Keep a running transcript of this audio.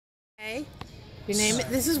Okay. Your name?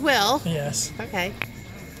 This is Will. Yes. Okay.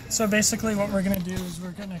 So basically what we're going to do is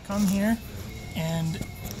we're going to come here and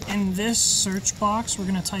in this search box we're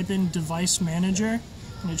going to type in device manager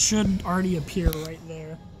and it should already appear right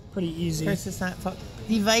there. Pretty easy. First it's not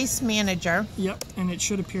device manager. Yep, and it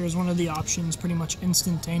should appear as one of the options pretty much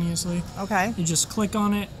instantaneously. Okay. You just click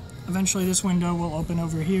on it. Eventually this window will open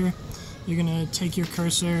over here. You're going to take your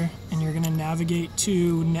cursor and you're going to navigate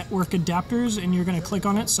to network adapters and you're going to click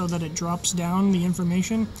on it so that it drops down the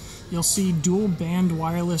information. You'll see dual band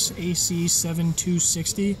wireless AC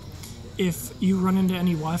 7260. If you run into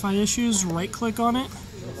any Wi-Fi issues, right click on it.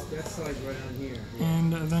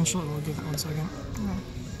 And eventually, we'll give it 1 second.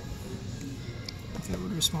 If it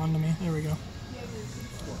would respond to me. There we go.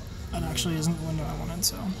 That actually isn't the window I wanted,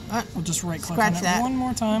 so we'll just right click on it one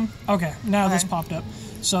more time. Okay, now this popped up.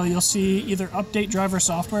 So you'll see either update driver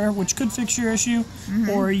software, which could fix your issue,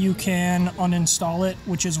 or you can uninstall it,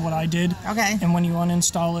 which is what I did. Okay. And when you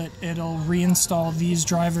uninstall it, it'll reinstall these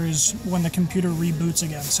drivers when the computer reboots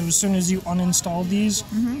again. So as soon as you uninstall these,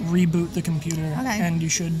 reboot the computer, and you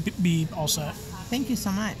should be all set. Thank you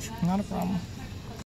so much. Not a problem.